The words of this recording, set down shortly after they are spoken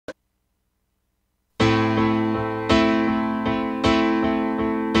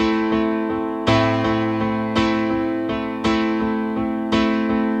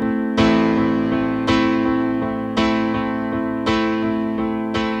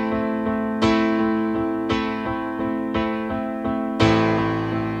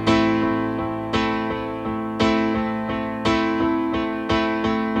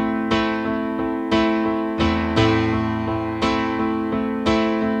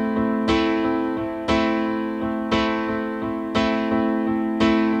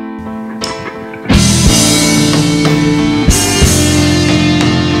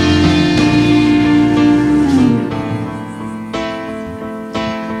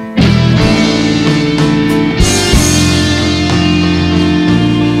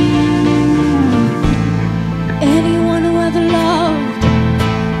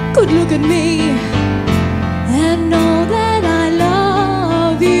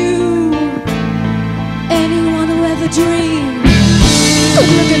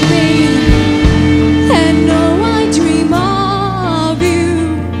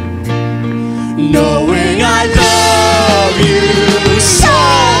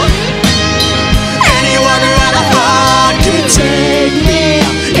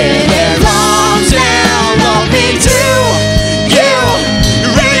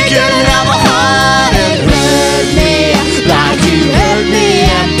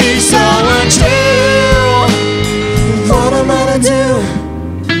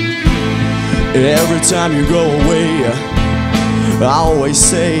Every time you go away, I always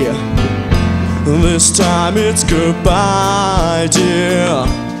say, this time it's goodbye, dear.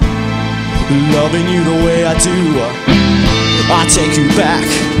 Loving you the way I do, I take you back.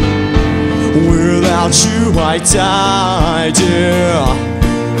 Without you I die, dear.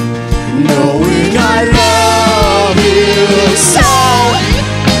 Knowing I love you so,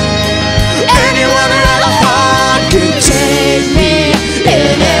 anyone around the heart could take me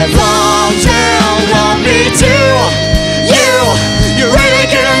in their arms and love me too. You really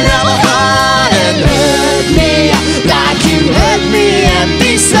can have a heart and hurt me like you hurt me and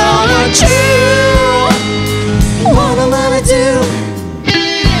be so untrue. What am I to do?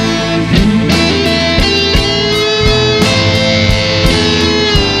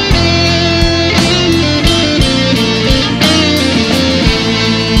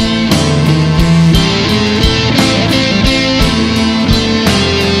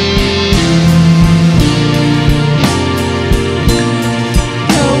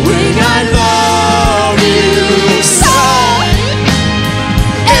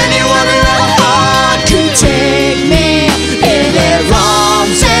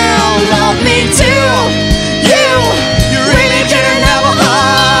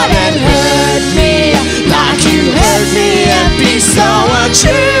 True.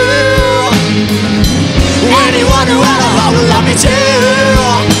 Anyone who had a heart will love me too.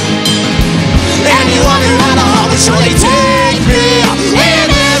 Anyone who had a heart will surely take me in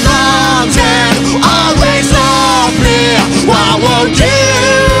his arms and always love me. Why won't you?